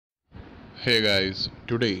Hey guys,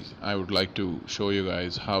 today I would like to show you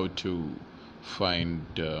guys how to find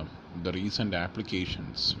the recent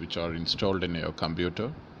applications which are installed in your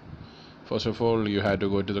computer. First of all, you had to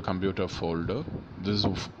go to the computer folder. This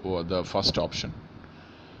is the first option.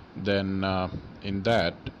 Then in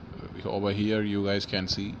that, over here you guys can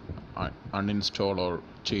see uninstall or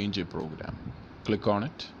change a program. Click on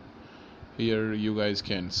it. Here you guys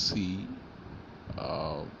can see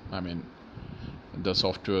uh, I mean the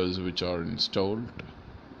softwares which are installed,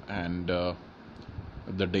 and the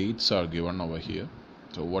dates are given over here.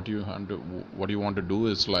 So what you want to do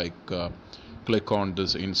is click on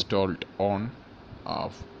this installed on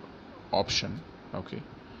option. Okay,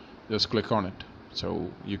 just click on it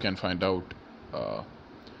so you can find out uh,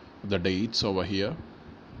 the dates over here.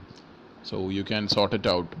 So you can sort it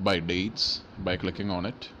out by dates by clicking on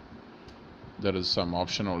it. There is some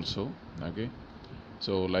option also. Okay,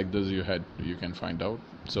 so like this you can find out.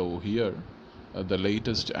 So here the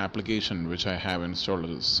latest application which I have installed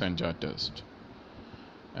is Senja Test,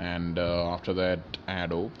 and after that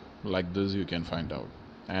Adobe. Like this you can find out,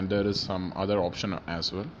 and there is some other option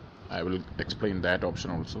as well. I will explain that option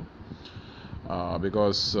also,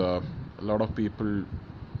 because a lot of people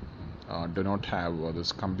do not have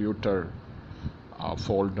this computer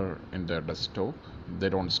folder in their desktop. They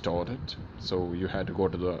don't store it, so you have to go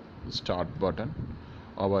to the start button.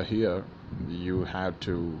 Over here you have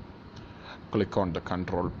to click on the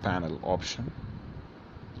control panel option.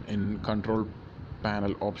 In control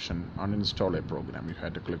panel option, uninstall a program, you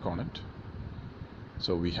have to click on it.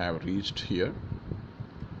 So we have reached here.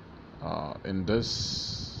 In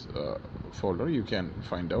this folder you can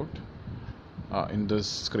find out, in this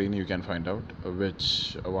screen you can find out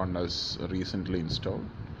which one is recently installed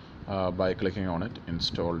by clicking on it,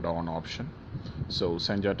 installed on option. So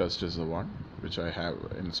Senja Test is the one which I have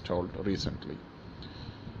installed recently.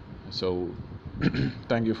 So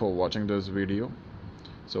thank you for watching this video.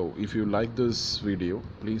 So if you like this video,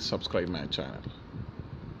 please subscribe my channel.